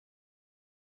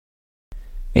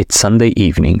It's Sunday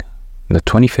evening, the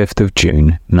 25th of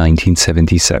June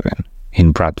 1977,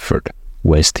 in Bradford,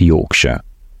 West Yorkshire.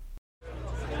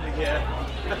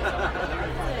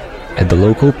 At the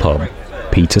local pub,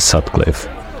 Peter Sutcliffe,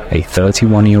 a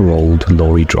 31-year-old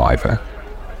lorry driver,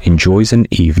 enjoys an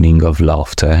evening of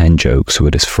laughter and jokes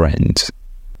with his friends.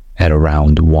 At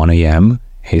around 1 a.m,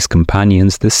 his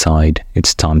companions decide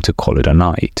it's time to call it a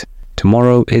night.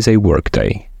 Tomorrow is a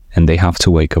workday, and they have to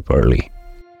wake up early.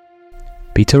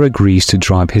 Peter agrees to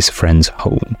drive his friends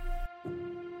home.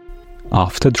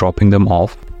 After dropping them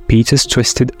off, Peter's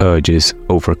twisted urges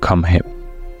overcome him.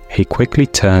 He quickly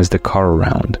turns the car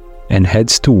around and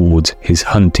heads towards his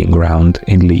hunting ground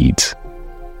in Leeds.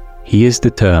 He is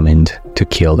determined to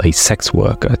kill a sex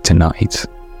worker tonight.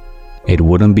 It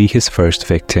wouldn't be his first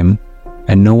victim,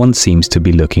 and no one seems to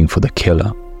be looking for the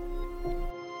killer.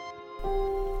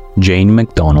 Jane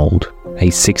MacDonald, a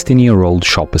 16-year-old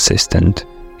shop assistant,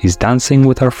 is dancing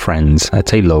with her friends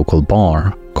at a local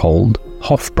bar called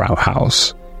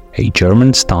Hofbrauhaus, a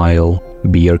German-style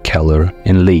beer cellar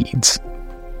in Leeds.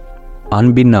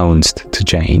 Unbeknownst to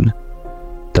Jane,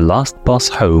 the last bus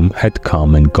home had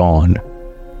come and gone,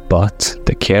 but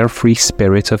the carefree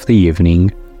spirit of the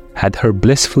evening had her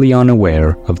blissfully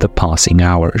unaware of the passing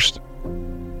hours.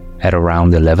 At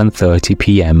around 11:30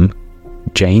 p.m,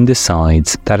 Jane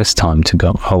decides that it's time to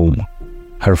go home.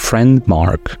 Her friend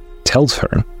Mark tells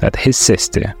her that his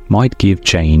sister might give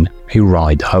Jane a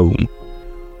ride home.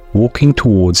 Walking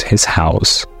towards his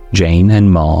house, Jane and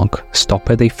Mark stop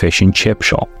at a fish and chip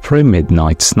shop for a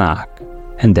midnight snack,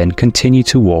 and then continue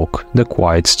to walk the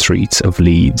quiet streets of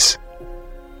Leeds.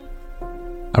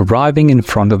 Arriving in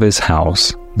front of his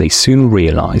house, they soon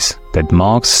realize that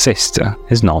Mark's sister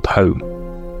is not home.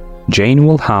 Jane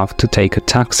will have to take a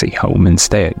taxi home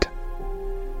instead.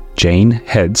 Jane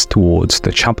heads towards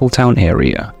the Chapeltown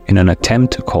area in an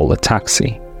attempt to call a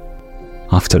taxi.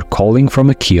 After calling from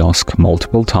a kiosk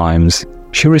multiple times,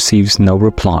 she receives no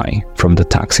reply from the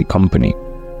taxi company.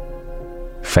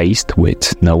 Faced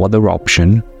with no other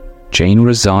option, Jane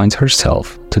resigns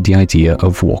herself to the idea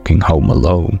of walking home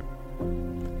alone.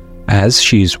 As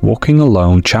she is walking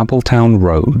along Chapeltown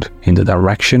Road in the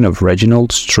direction of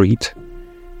Reginald Street,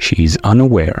 she is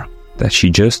unaware that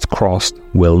she just crossed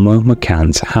Wilma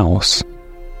McCann's house,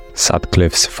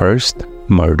 Sutcliffe's first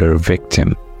murder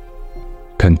victim.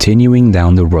 Continuing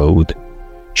down the road,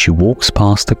 she walks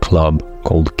past a club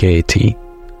called Gaiety,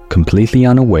 completely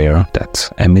unaware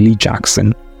that Emily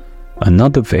Jackson,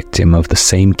 another victim of the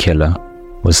same killer,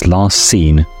 was last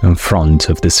seen in front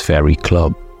of this very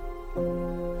club.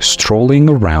 Strolling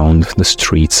around the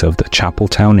streets of the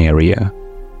Chapeltown area,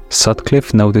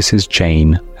 Sutcliffe notices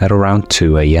Jane at around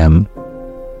 2 a.m.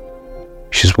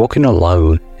 She's walking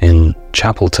alone in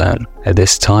Chapeltown at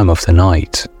this time of the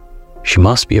night. She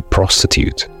must be a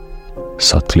prostitute,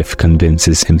 Sutcliffe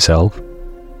convinces himself.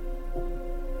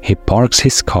 He parks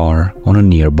his car on a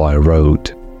nearby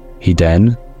road. He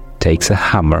then takes a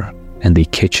hammer and a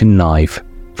kitchen knife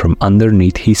from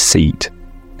underneath his seat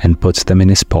and puts them in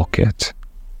his pocket.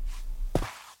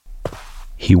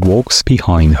 He walks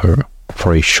behind her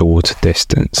for a short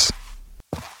distance.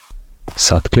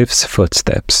 Sutcliffe's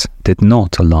footsteps did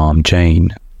not alarm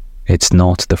Jane. It's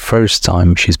not the first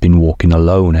time she's been walking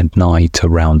alone at night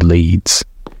around Leeds.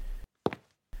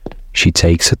 She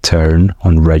takes a turn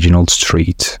on Reginald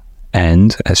Street,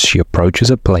 and as she approaches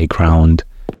a playground,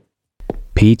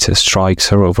 Peter strikes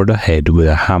her over the head with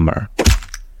a hammer.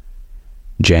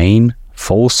 Jane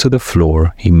falls to the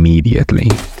floor immediately.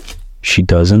 She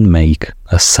doesn't make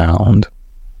a sound.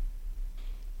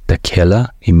 The killer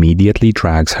immediately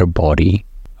drags her body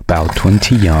about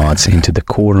 20 yards into the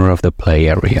corner of the play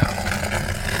area.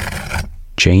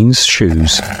 Jane's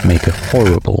shoes make a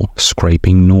horrible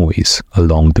scraping noise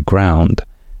along the ground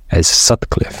as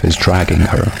Sutcliffe is dragging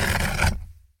her.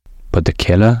 But the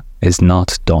killer is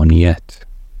not done yet.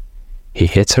 He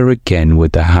hits her again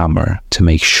with the hammer to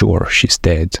make sure she's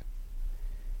dead.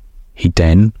 He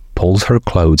then pulls her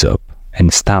clothes up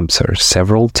and stabs her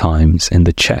several times in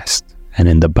the chest and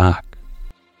in the back.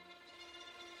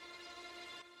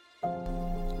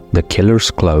 The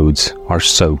killer's clothes are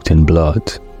soaked in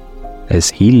blood. As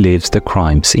he leaves the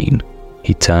crime scene,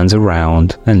 he turns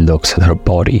around and looks at her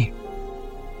body.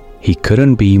 He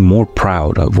couldn't be more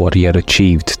proud of what he had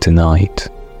achieved tonight.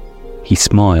 He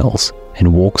smiles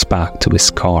and walks back to his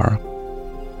car.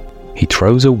 He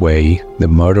throws away the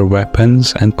murder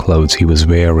weapons and clothes he was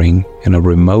wearing in a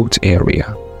remote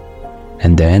area,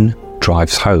 and then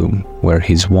drives home where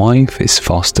his wife is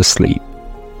fast asleep.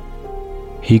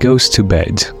 He goes to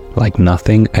bed like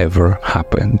nothing ever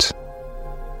happened.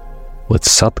 What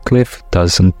Sutcliffe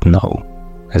doesn't know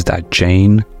is that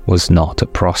Jane was not a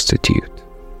prostitute,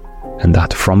 and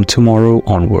that from tomorrow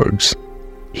onwards,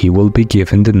 he will be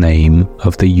given the name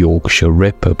of the Yorkshire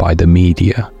Ripper by the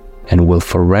media and will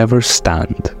forever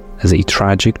stand as a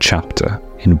tragic chapter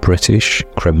in British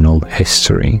criminal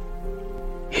history.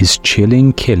 His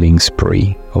chilling killing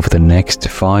spree of the next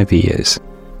 5 years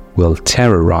will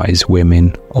terrorize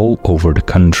women all over the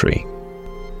country.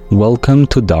 Welcome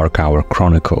to Dark Hour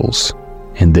Chronicles.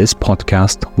 In this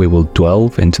podcast, we will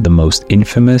delve into the most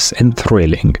infamous and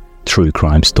thrilling true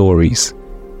crime stories,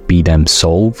 be them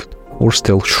solved or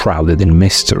still shrouded in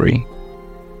mystery.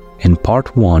 In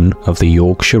part 1 of the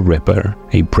Yorkshire Ripper,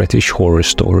 a British horror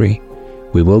story,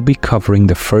 we will be covering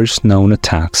the first known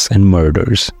attacks and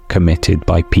murders committed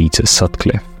by Peter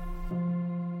Sutcliffe.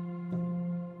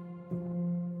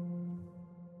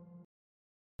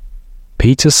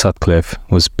 Peter Sutcliffe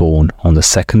was born on the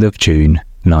 2nd of June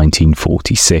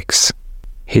 1946.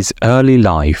 His early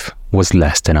life was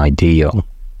less than ideal.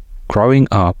 Growing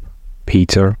up,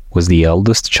 Peter was the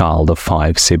eldest child of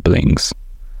 5 siblings.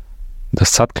 The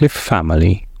Sutcliffe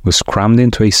family was crammed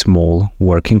into a small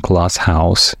working-class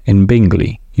house in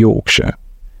Bingley, Yorkshire.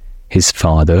 His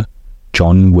father,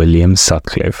 John William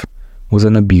Sutcliffe, was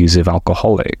an abusive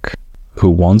alcoholic who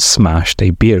once smashed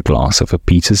a beer glass over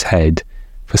Peter's head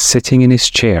for sitting in his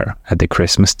chair at the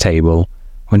Christmas table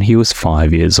when he was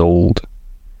 5 years old.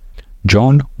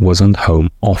 John wasn't home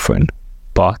often,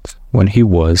 but when he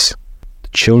was, the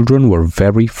children were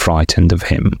very frightened of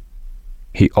him.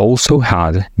 He also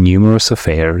had numerous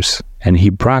affairs, and he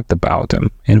bragged about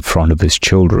them in front of his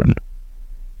children.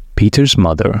 Peter's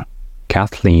mother,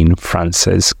 Kathleen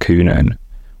Frances Coonan,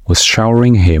 was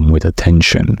showering him with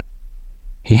attention.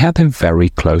 He had a very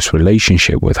close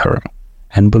relationship with her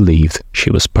and believed she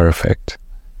was perfect.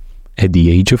 At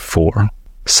the age of 4,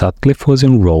 Sutcliffe was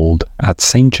enrolled at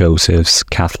St. Joseph's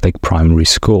Catholic Primary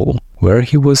School, where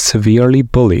he was severely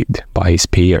bullied by his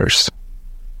peers.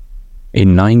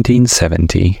 In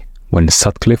 1970, when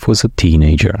Sutcliffe was a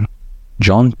teenager,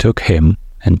 John took him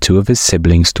and 2 of his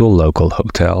siblings to a local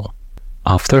hotel.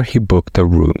 After he booked a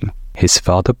room, his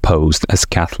father posed as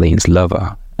Kathleen's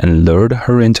lover and lured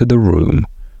her into the room,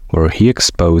 where he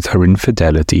exposed her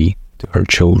infidelity to her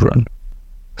children.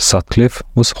 Sutcliffe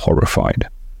was horrified.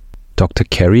 Dr.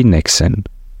 Kerry Nixon,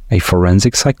 a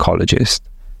forensic psychologist,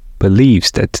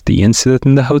 believes that the incident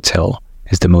in the hotel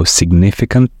is the most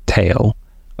significant tale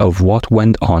of what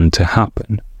went on to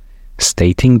happen,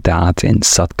 stating that in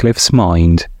Sutcliffe's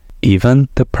mind, even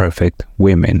the perfect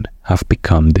women have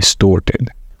become distorted.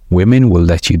 Women will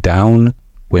let you down,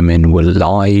 women will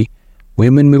lie,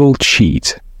 women will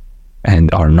cheat,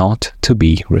 and are not to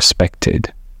be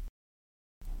respected.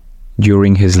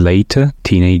 During his later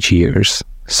teenage years,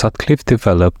 Sutcliffe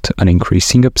developed an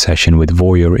increasing obsession with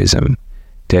voyeurism,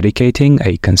 dedicating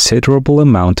a considerable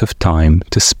amount of time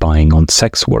to spying on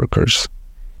sex workers.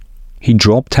 He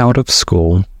dropped out of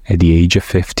school at the age of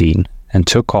 15 and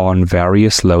took on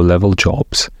various low-level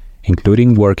jobs,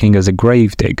 including working as a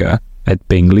gravedigger at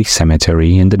Bingley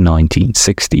Cemetery in the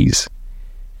 1960s.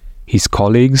 His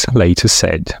colleagues later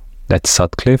said that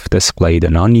Sutcliffe displayed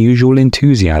an unusual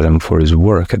enthusiasm for his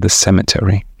work at the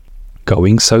cemetery,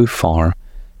 going so far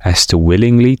as to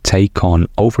willingly take on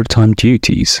overtime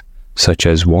duties, such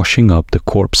as washing up the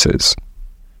corpses.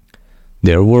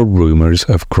 There were rumors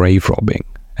of grave robbing,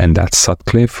 and that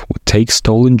Sutcliffe would take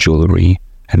stolen jewelry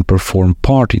and perform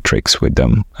party tricks with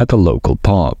them at a local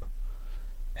pub.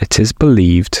 It is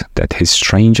believed that his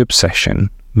strange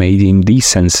obsession made him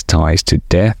desensitized to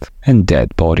death and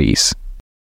dead bodies.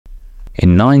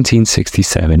 In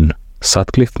 1967,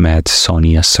 Sutcliffe met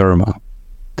Sonia Surma,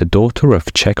 the daughter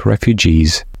of Czech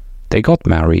refugees. They got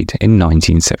married in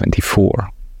 1974.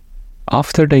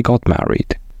 After they got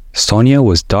married, Sonia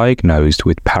was diagnosed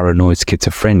with paranoid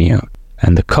schizophrenia,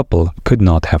 and the couple could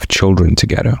not have children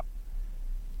together.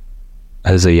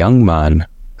 As a young man,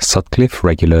 Sutcliffe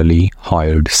regularly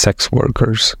hired sex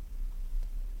workers.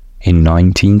 In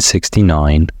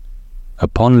 1969,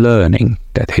 upon learning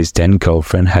that his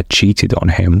then-girlfriend had cheated on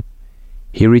him,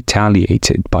 he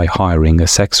retaliated by hiring a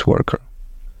sex worker.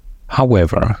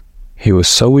 However, he was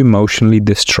so emotionally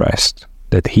distressed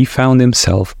that he found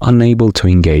himself unable to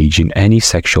engage in any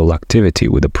sexual activity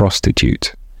with a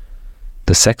prostitute.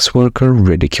 The sex worker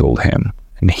ridiculed him,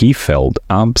 and he felt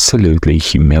absolutely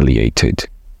humiliated.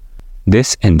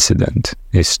 This incident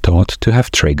is thought to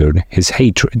have triggered his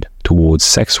hatred towards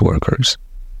sex workers.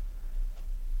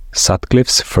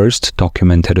 Sutcliffe's first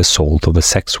documented assault of a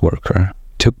sex worker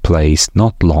took place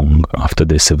not long after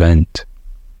this event.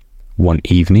 One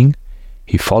evening,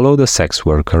 he followed a sex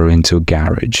worker into a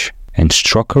garage and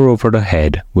struck her over the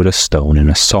head with a stone and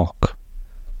a sock.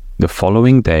 The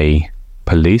following day,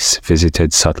 police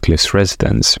visited Sutcliffe's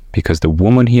residence because the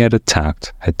woman he had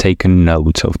attacked had taken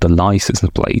note of the license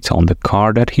plate on the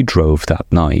car that he drove that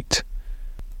night.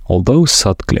 Although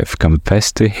Sutcliffe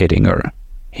confessed to hitting her,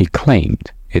 he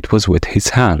claimed it was with his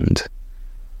hand.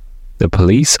 The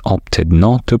police opted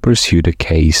not to pursue the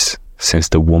case since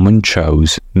the woman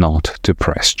chose not to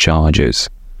press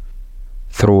charges.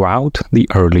 Throughout the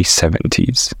early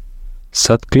 70s,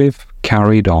 Sutcliffe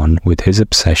carried on with his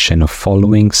obsession of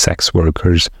following sex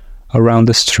workers around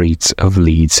the streets of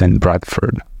Leeds and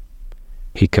Bradford.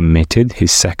 He committed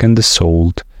his second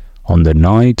assault on the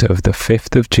night of the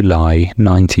 5th of July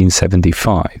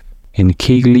 1975 in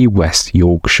Keighley, West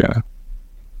Yorkshire.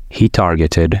 He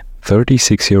targeted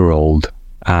 36-year-old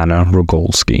Anna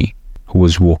Rogolski, who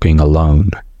was walking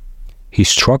alone. He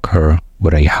struck her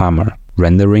with a hammer,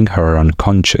 rendering her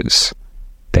unconscious.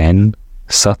 Then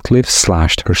Sutcliffe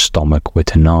slashed her stomach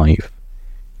with a knife.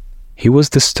 He was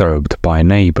disturbed by a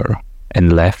neighbor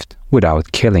and left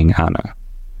without killing Anna.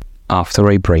 After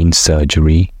a brain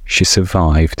surgery, she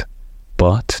survived,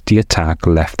 but the attack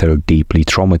left her deeply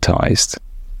traumatized.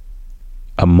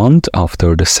 A month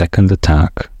after the second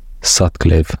attack,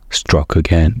 Sutcliffe struck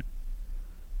again.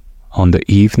 On the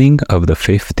evening of the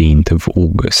 15th of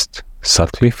August,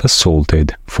 Sutcliffe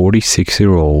assaulted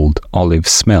 46-year-old Olive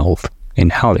Smelt in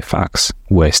Halifax,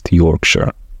 West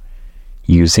Yorkshire.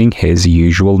 Using his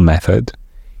usual method,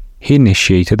 he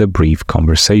initiated a brief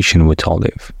conversation with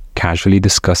Olive, casually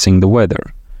discussing the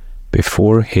weather,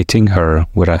 before hitting her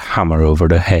with a hammer over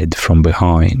the head from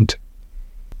behind.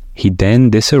 He then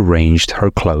disarranged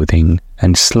her clothing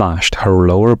and slashed her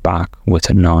lower back with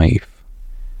a knife.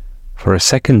 For a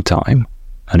second time,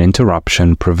 an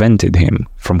interruption prevented him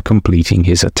from completing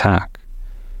his attack,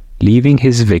 leaving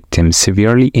his victim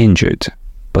severely injured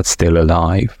but still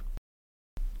alive.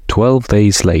 12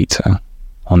 days later,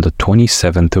 on the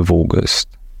 27th of August,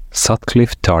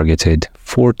 Sutcliffe targeted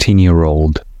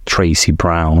 14-year-old Tracy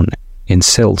Brown in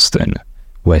Silston,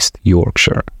 West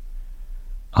Yorkshire.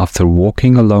 After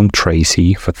walking along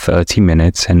Tracy for 30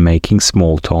 minutes and making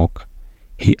small talk,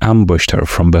 he ambushed her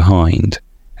from behind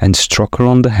and struck her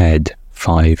on the head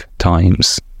 5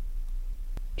 times.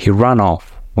 He ran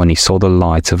off when he saw the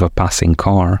lights of a passing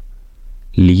car,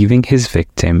 leaving his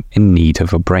victim in need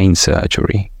of a brain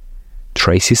surgery.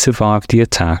 Tracy survived the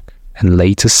attack and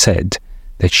later said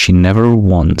that she never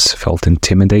once felt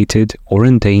intimidated or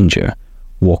in danger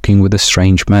walking with a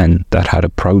strange man that had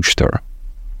approached her.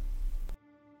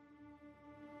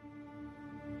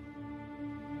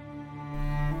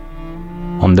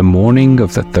 On the morning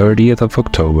of the 30th of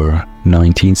October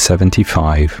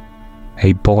 1975,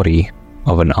 a body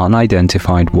of an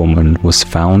unidentified woman was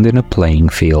found in a playing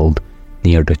field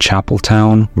near the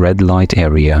Chapeltown red light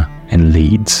area in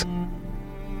Leeds.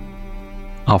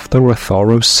 After a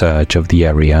thorough search of the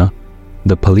area,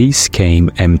 the police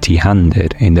came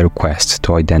empty-handed in their quest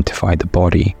to identify the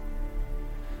body.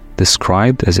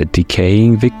 Described as a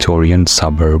decaying Victorian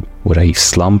suburb with a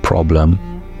slum problem,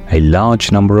 a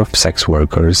large number of sex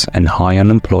workers and high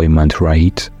unemployment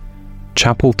rate,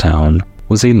 Chapeltown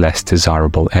was a less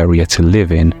desirable area to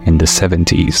live in the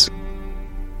 70s.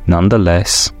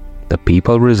 Nonetheless, the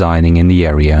people residing in the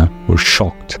area were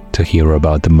shocked to hear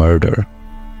about the murder.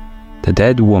 The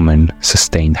dead woman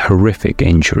sustained horrific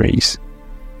injuries: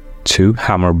 2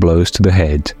 hammer blows to the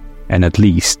head and at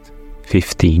least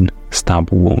 15 stab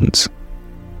wounds.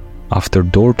 After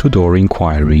door-to-door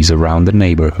inquiries around the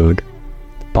neighborhood,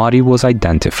 the body was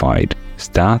identified as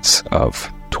that of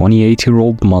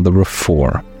 28-year-old mother of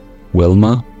 4,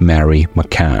 Wilma Mary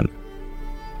McCann.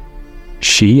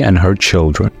 She and her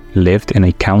children lived in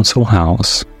a council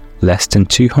house less than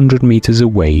 200 meters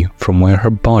away from where her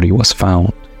body was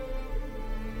found.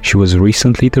 She was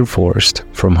recently divorced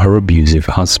from her abusive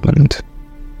husband.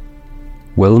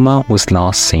 Wilma was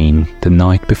last seen the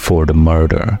night before the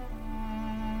murder.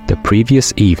 The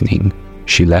previous evening,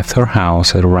 she left her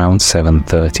house at around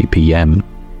 7:30 p.m.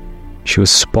 She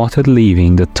was spotted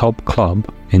leaving the Top Club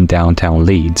in downtown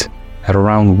Leeds at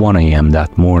around 1 a.m.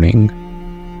 that morning.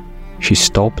 She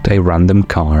stopped a random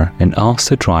car and asked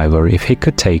the driver if he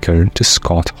could take her to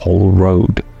Scott Hall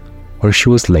Road, where she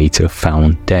was later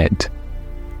found dead.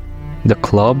 The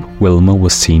club Wilma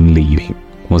was seen leaving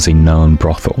was a known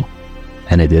brothel,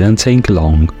 and it didn't take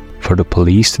long for the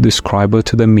police to describe her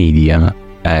to the media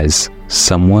as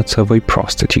somewhat of a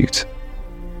prostitute.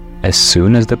 As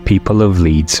soon as the people of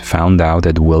Leeds found out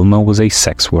that Wilma was a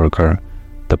sex worker,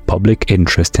 the public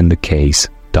interest in the case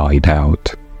died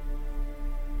out.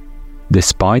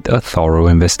 Despite a thorough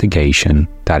investigation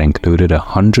that included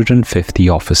 150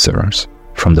 officers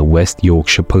from the West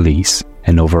Yorkshire Police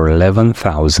and over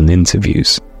 11,000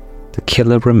 interviews, the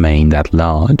killer remained at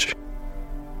large.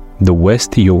 The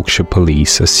West Yorkshire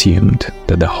police assumed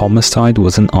that the homicide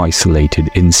was an isolated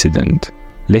incident.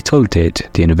 Little did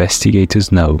the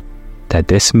investigators know that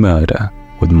this murder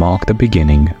would mark the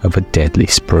beginning of a deadly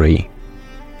spree.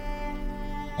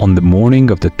 On the morning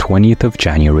of the 20th of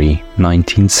January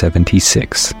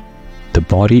 1976, the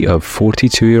body of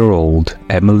 42-year-old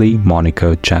Emily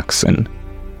Monica Jackson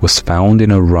was found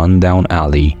in a rundown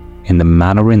alley in the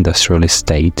Manor Industrial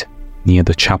Estate near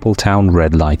the Chapeltown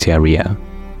red light area.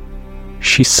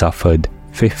 She suffered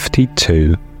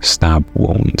 52 stab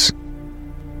wounds.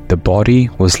 The body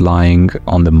was lying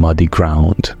on the muddy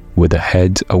ground with her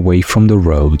head away from the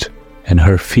road and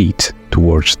her feet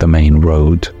towards the main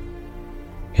road.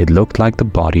 It looked like the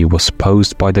body was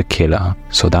posed by the killer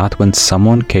so that when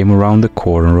someone came around the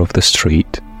corner of the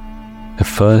street, the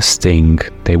first thing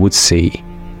they would see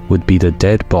would be the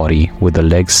dead body with the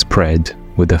legs spread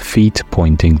with the feet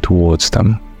pointing towards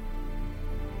them.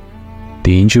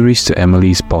 The injuries to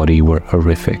Emily's body were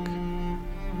horrific.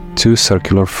 2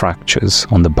 circular fractures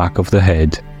on the back of the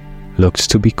head looked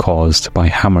to be caused by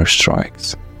hammer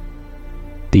strikes.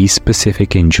 These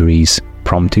specific injuries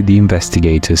prompted the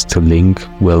investigators to link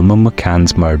Wilma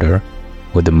McCann's murder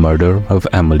with the murder of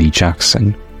Emily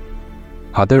Jackson.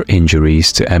 Other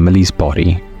injuries to Emily's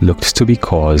body looked to be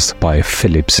caused by a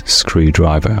Phillips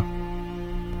screwdriver.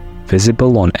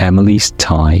 Visible on Emily's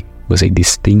thigh was a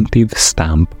distinctive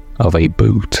stamp of a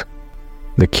boot.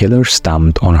 The killer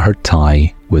stamped on her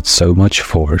thigh with so much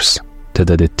force that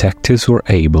the detectives were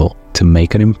able to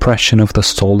make an impression of the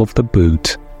sole of the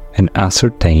boot and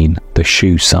ascertain the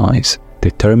shoe size,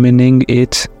 determining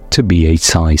it to be a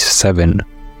size 7.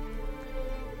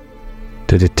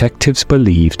 The detectives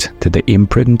believed that the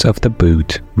imprint of the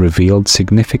boot revealed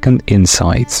significant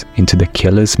insights into the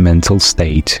killer's mental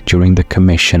state during the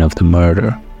commission of the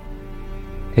murder.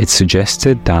 It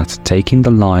suggested that taking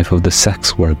the life of the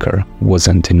sex worker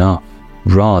wasn't enough.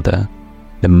 Rather,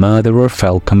 the murderer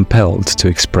felt compelled to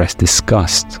express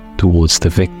disgust towards the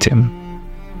victim.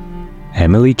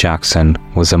 Emily Jackson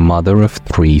was a mother of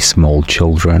 3 small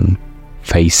children.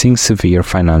 Facing severe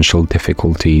financial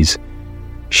difficulties,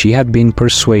 she had been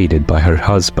persuaded by her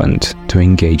husband to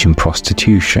engage in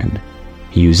prostitution,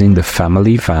 using the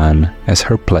family van as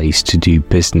her place to do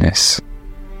business.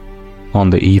 On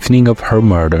the evening of her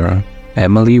murder,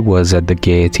 Emily was at the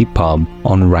Gaiety pub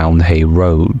on Roundhay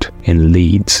Road in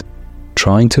Leeds,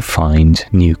 trying to find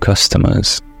new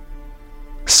customers.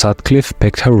 Sutcliffe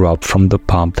picked her up from the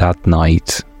pub that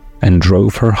night and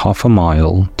drove her half a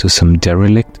mile to some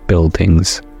derelict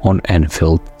buildings on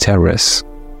Enfield Terrace.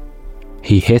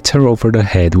 He hit her over the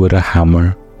head with a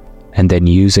hammer and then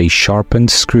used a sharpened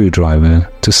screwdriver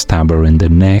to stab her in the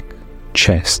neck,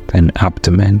 chest and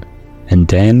abdomen, and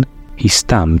then he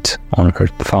stamped on her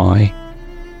thigh.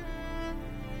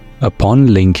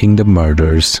 Upon linking the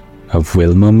murders of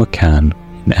Wilma McCann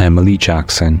and Emily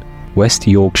Jackson, West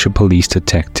Yorkshire police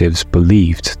detectives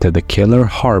believed that the killer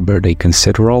harbored a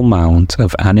considerable amount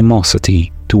of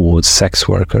animosity towards sex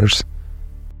workers.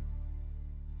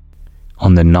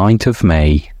 On the 9th of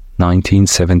May,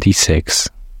 1976,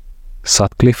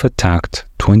 Sutcliffe attacked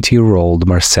 20-year-old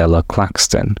Marcella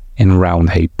Claxton in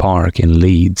Roundhay Park in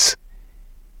Leeds.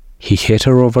 He hit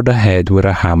her over the head with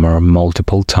a hammer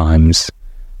multiple times,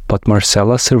 but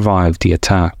Marcella survived the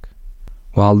attack.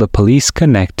 While the police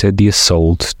connected the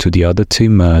assault to the other 2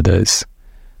 murders,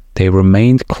 they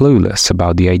remained clueless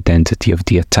about the identity of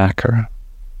the attacker.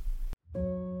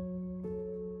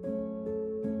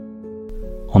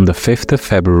 On the 5th of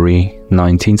February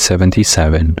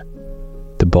 1977,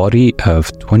 the body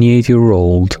of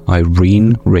 28-year-old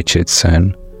Irene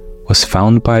Richardson was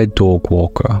found by a dog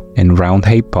walker in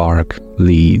Roundhay Park,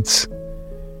 Leeds.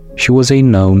 She was a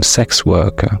known sex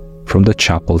worker from the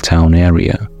Chapeltown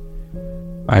area.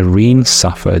 Irene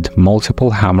suffered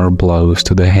multiple hammer blows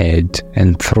to the head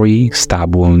and 3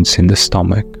 stab wounds in the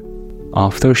stomach.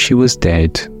 After she was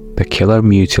dead, the killer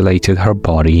mutilated her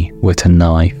body with a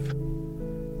knife.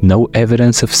 No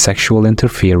evidence of sexual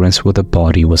interference with the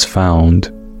body was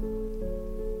found.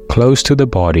 Close to the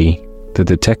body, the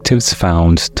detectives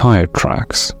found tire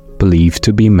tracks believed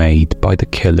to be made by the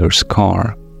killer's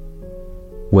car.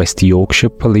 West Yorkshire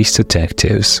police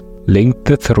detectives linked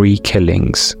the 3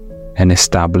 killings and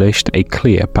established a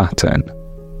clear pattern: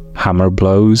 hammer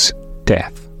blows,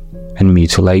 death, and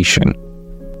mutilation.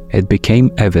 It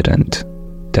became evident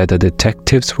that the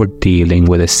detectives were dealing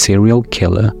with a serial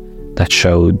killer that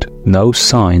showed no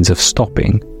signs of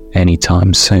stopping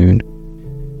anytime soon.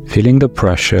 Feeling the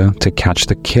pressure to catch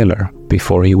the killer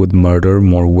before he would murder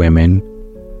more women,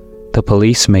 The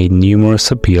police made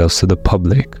numerous appeals to the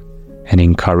public and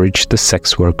encouraged the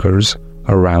sex workers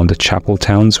around the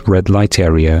Chapeltown's red light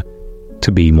area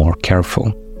to be more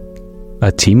careful.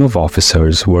 A team of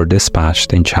officers were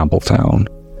dispatched in Chapeltown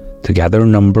to gather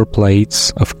number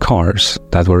plates of cars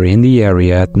that were in the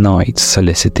area at night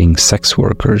soliciting sex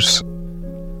workers.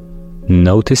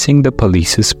 Noticing the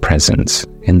police's presence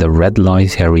in the red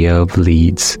light area of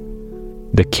Leeds,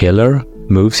 the killer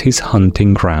moves his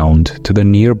hunting ground to the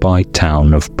nearby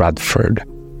town of Bradford.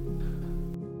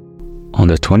 On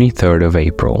the 23rd of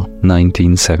April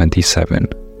 1977,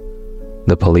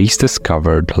 the police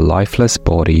discovered the lifeless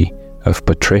body of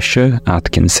Patricia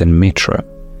Atkinson Mitra,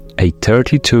 a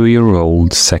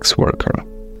 32-year-old sex worker.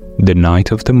 The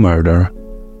night of the murder,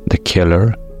 the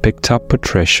killer picked up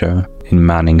Patricia in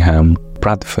Manningham,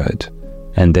 Bradford,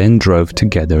 and then drove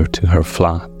together to her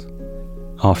flat.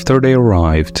 After they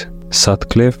arrived,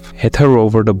 Sutcliffe hit her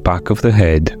over the back of the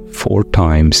head 4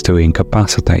 times to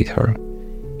incapacitate her.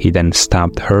 He then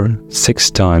stabbed her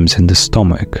 6 times in the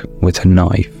stomach with a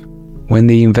knife. When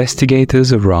the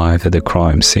investigators arrived at the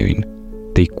crime scene,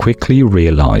 they quickly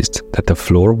realized that the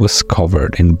floor was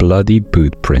covered in bloody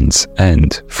boot prints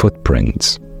and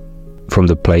footprints. From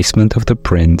the placement of the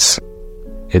prints,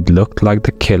 it looked like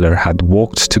the killer had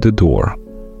walked to the door,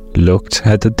 looked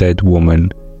at the dead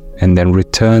woman, and then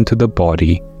returned to the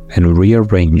body and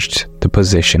rearranged the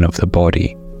position of the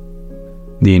body.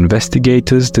 The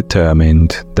investigators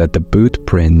determined that the boot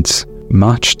prints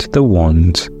matched the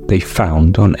ones they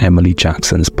found on Emily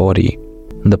Jackson's body.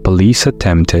 The police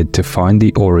attempted to find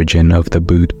the origin of the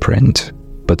boot print,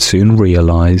 but soon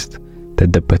realized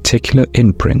that the particular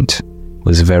imprint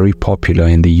was very popular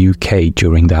in the UK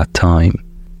during that time.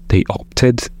 They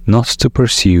opted not to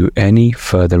pursue any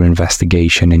further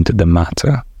investigation into the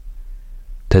matter.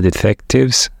 The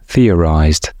detectives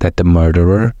theorized that the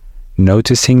murderer,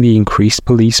 noticing the increased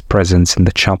police presence in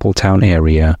the Chapeltown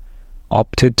area,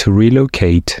 opted to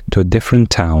relocate to a different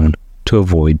town to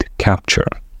avoid capture.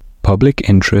 Public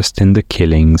interest in the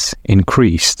killings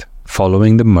increased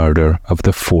following the murder of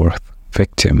the 4th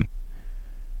victim.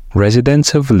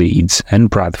 Residents of Leeds and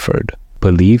Bradford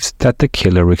believed that the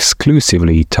killer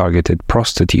exclusively targeted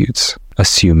prostitutes,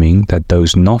 assuming that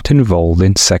those not involved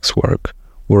in sex work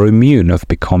were immune of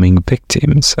becoming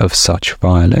victims of such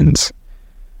violence.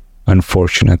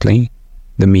 Unfortunately,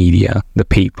 the media, the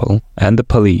people, and the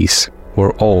police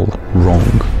were all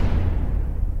wrong.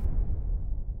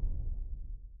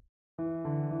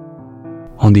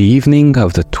 On the evening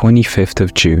of the 25th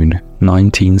of June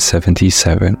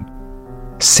 1977,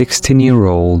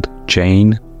 16-year-old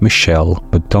Jane Michelle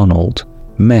MacDonald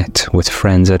met with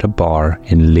friends at a bar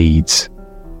in Leeds.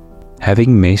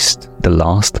 Having missed the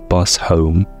last bus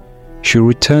home, she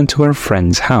returned to her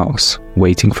friend's house,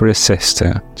 waiting for her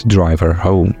sister to drive her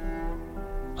home.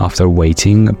 After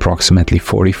waiting approximately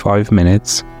 45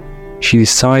 minutes, she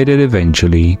decided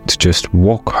eventually to just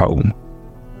walk home.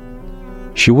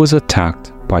 She was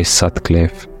attacked by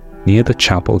Sutcliffe near the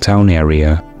Chapeltown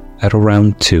area at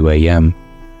around 2 a.m.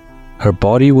 Her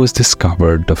body was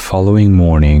discovered the following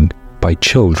morning by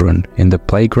children in the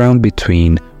playground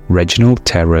between Reginald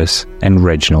Terrace and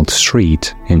Reginald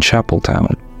Street in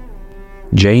Chapeltown.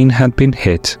 Jane had been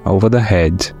hit over the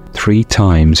head 3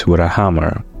 times with a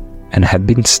hammer and had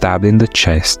been stabbed in the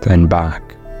chest and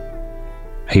back.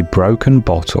 A broken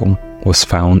bottle was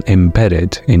found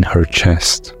embedded in her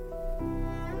chest.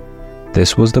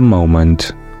 This was the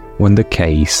moment when the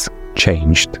case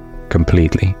changed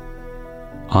completely.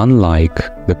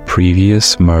 Unlike the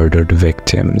previous murdered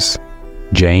victims,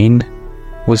 Jane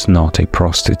was not a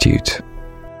prostitute.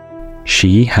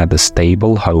 She had a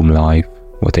stable home life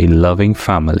with a loving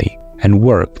family and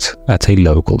worked at a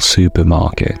local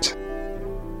supermarket.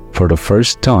 For the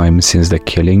first time since the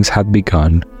killings had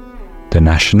begun, the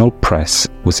national press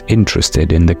was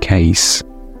interested in the case.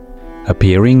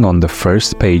 Appearing on the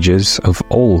first pages of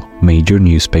all major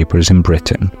newspapers in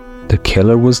Britain, the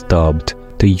killer was dubbed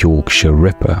the Yorkshire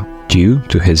Ripper due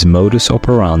to his modus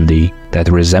operandi that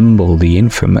resembled the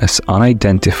infamous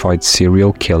unidentified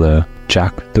serial killer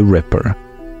Jack the Ripper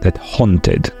that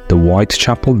haunted the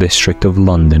Whitechapel district of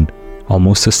London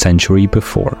almost a century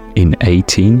before, in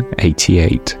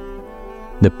 1888.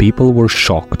 The people were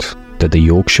shocked that the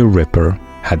Yorkshire Ripper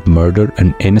had murdered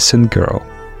an innocent girl,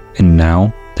 and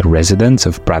now the residents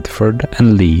of Bradford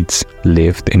and Leeds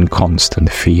lived in constant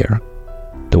fear.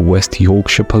 The West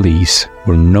Yorkshire police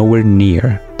were nowhere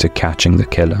near to catching the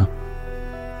killer.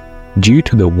 Due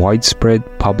to the widespread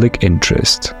public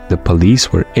interest, the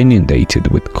police were inundated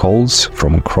with calls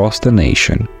from across the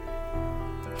nation.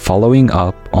 Following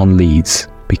up on leads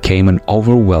became an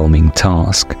overwhelming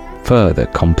task, further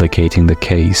complicating the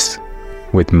case.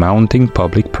 With mounting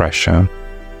public pressure,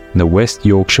 the West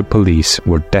Yorkshire police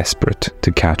were desperate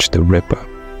to catch the Ripper.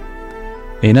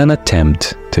 In an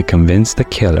attempt to convince the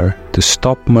killer to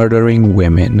stop murdering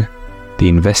women, the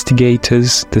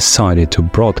investigators decided to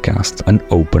broadcast an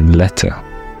open letter.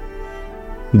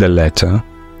 The letter,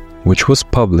 which was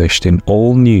published in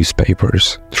all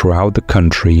newspapers throughout the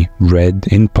country, read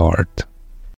in part,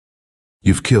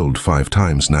 "You've killed 5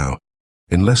 times now.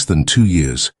 In less than 2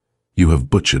 years, you have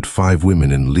butchered 5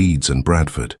 women in Leeds and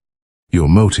Bradford. Your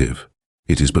motive,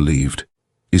 it is believed,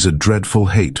 is a dreadful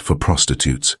hate for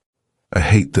prostitutes, a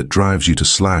hate that drives you to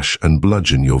slash and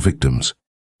bludgeon your victims.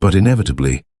 But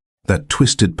inevitably, that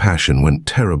twisted passion went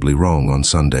terribly wrong on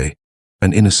Sunday.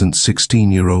 An innocent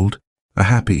 16-year-old, a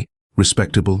happy,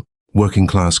 respectable,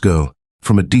 working-class girl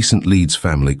from a decent Leeds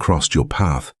family crossed your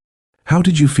path. How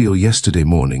did you feel yesterday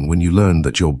morning when you learned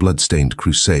that your blood-stained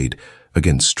crusade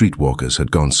against streetwalkers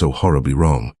had gone so horribly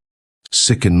wrong?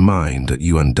 Sick in mind that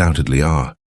you undoubtedly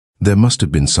are, there must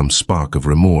have been some spark of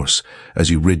remorse as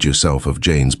you rid yourself of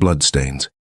Jane's bloodstains."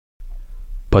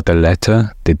 But the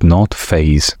letter did not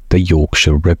faze the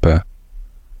Yorkshire Ripper.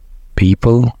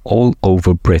 People all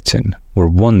over Britain were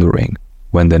wondering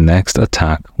when the next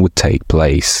attack would take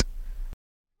place.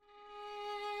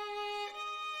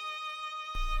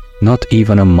 Not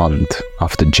even a month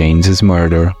after Jane's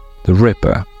murder, the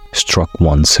Ripper struck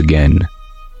once again.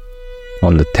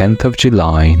 On the 10th of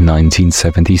July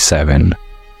 1977,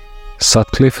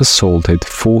 Sutcliffe assaulted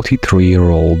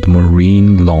 43-year-old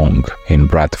Maureen Long in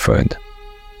Bradford.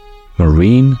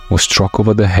 Maureen was struck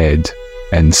over the head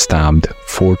and stabbed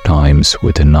 4 times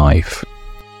with a knife.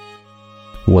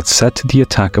 What set the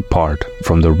attack apart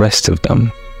from the rest of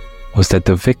them was that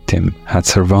the victim had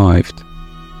survived.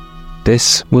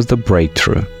 This was the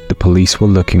breakthrough the police were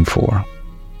looking for.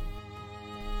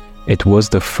 It was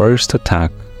the first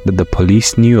attack that the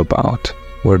police knew about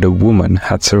where the woman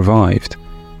had survived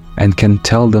and can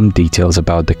tell them details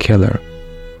about the killer.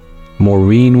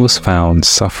 Maureen was found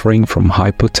suffering from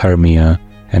hypothermia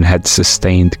and had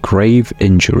sustained grave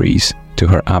injuries to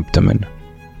her abdomen.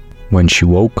 When she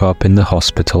woke up in the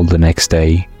hospital the next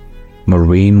day,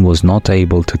 Maureen was not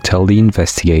able to tell the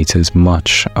investigators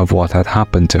much of what had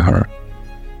happened to her.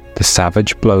 The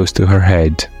savage blows to her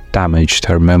head damaged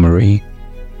her memory.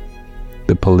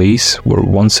 The police were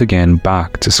once again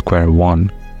back to square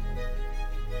one.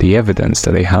 The evidence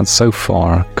that they had so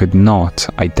far could not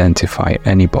identify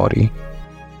anybody.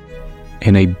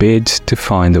 In a bid to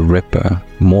find the Ripper,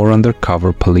 more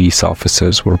undercover police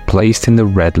officers were placed in the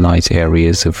red light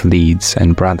areas of Leeds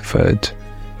and Bradford,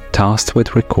 tasked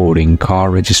with recording car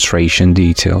registration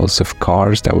details of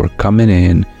cars that were coming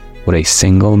in with a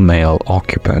single male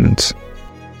occupant.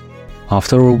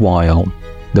 After a while,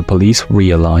 the police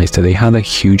realized that they had a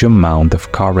huge amount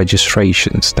of car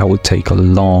registrations that would take a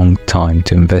long time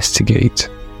to investigate.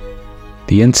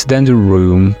 The incident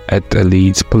room at the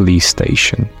Leeds police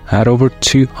station had over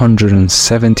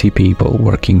 270 people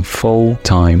working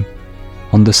full-time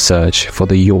on the search for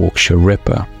the Yorkshire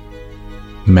Ripper.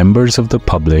 Members of the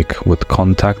public would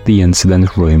contact the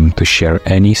incident room to share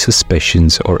any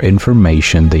suspicions or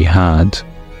information they had.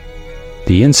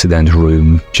 The incident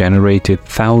room generated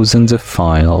thousands of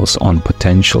files on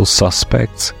potential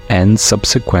suspects, and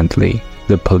subsequently,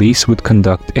 the police would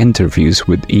conduct interviews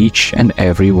with each and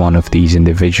every one of these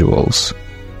individuals.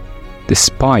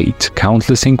 Despite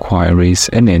countless inquiries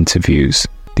and interviews,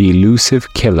 the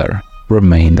elusive killer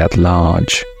remained at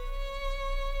large.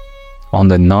 On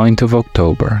the 9th of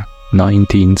October,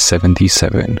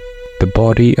 1977, the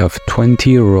body of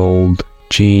 20-year-old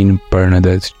Jean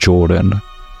Bernadette Jordan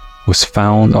was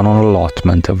found on an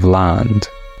allotment of land.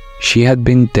 She had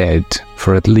been dead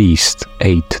for at least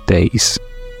 8 days.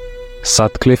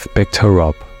 Sutcliffe picked her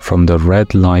up from the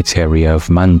red light area of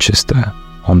Manchester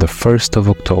on the 1st of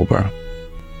October.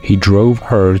 He drove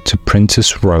her to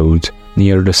Princess Road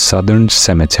near the Southern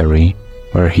Cemetery,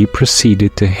 where he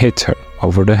proceeded to hit her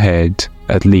over the head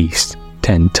at least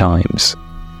 10 times.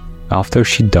 After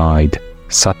she died,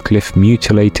 Sutcliffe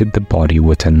mutilated the body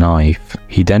with a knife.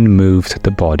 He then moved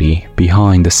the body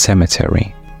behind the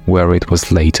cemetery, where it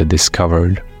was later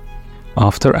discovered.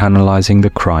 After analyzing the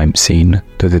crime scene,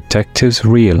 the detectives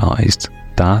realized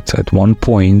that at one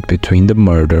point between the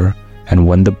murder and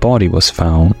when the body was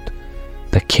found,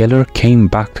 the killer came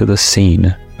back to the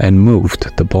scene and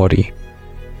moved the body.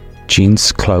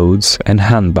 Jean's clothes and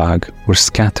handbag were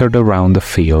scattered around the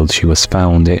field she was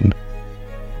found in.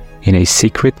 In a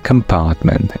secret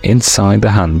compartment inside the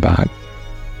handbag,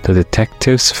 the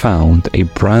detectives found a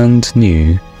brand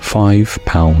new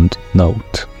 £5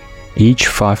 note. Each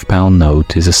 £5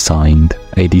 note is assigned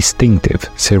a distinctive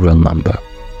serial number,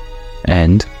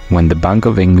 and when the Bank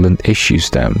of England issues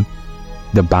them,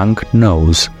 the bank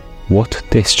knows what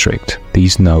district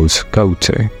these notes go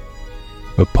to.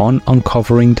 Upon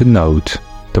uncovering the note,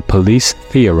 the police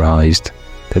theorized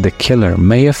that the killer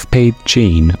may have paid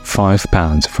Jean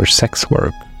 £5 for sex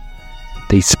work.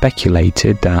 They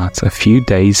speculated that a few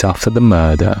days after the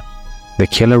murder, the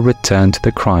killer returned to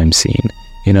the crime scene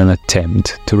in an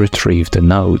attempt to retrieve the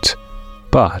note,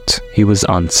 but he was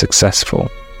unsuccessful.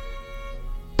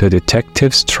 The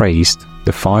detectives traced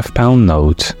the £5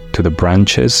 note to the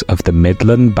branches of the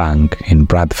Midland Bank in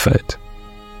Bradford.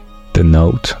 The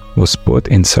note was put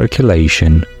in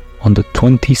circulation on the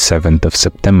 27th of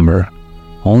September,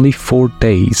 only 4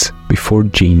 days before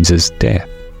Jean's death.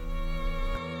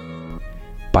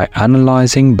 By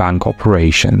analyzing bank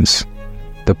operations,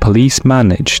 the police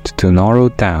managed to narrow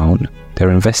down their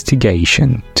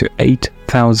investigation to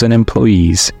 8,000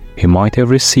 employees who might have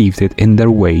received it in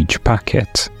their wage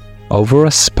packet. Over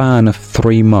a span of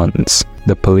 3 months,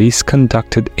 the police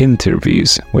conducted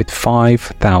interviews with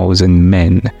 5,000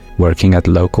 men working at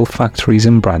local factories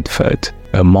in Bradford,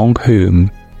 among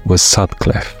whom was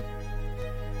Sutcliffe.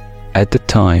 At the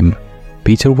time,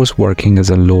 Peter was working as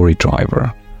a lorry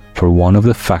driver for one of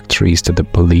the factories that the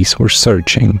police were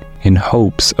searching in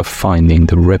hopes of finding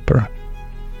the Ripper.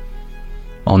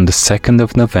 On the 2nd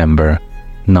of November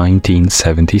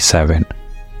 1977,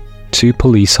 2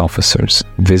 police officers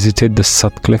visited the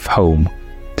Sutcliffe home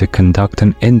to conduct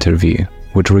an interview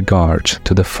with regard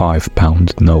to the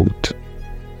 £5 note.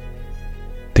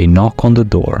 They knock on the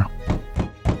door.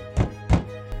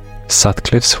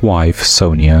 Sutcliffe's wife,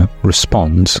 Sonia,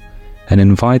 responds and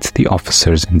invites the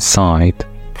officers inside.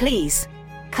 Please,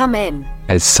 come in.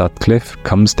 As Sutcliffe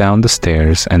comes down the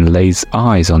stairs and lays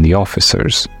eyes on the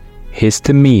officers, his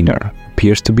demeanor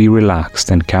appears to be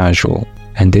relaxed and casual,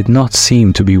 and did not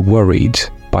seem to be worried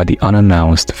by the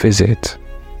unannounced visit.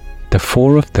 The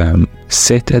 4 of them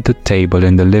sit at the table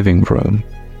in the living room,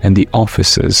 and the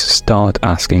officers start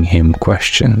asking him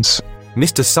questions.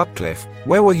 Mr. Sutcliffe,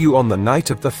 where were you on the night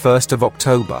of the 1st of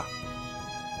October?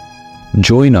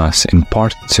 Join us in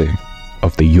part 2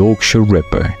 of the Yorkshire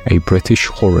Ripper, a British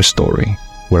horror story,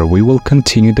 where we will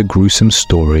continue the gruesome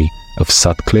story of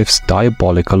Sutcliffe's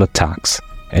diabolical attacks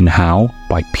and how,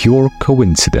 by pure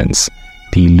coincidence,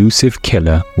 the elusive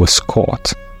killer was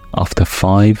caught after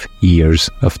 5 years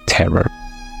of terror.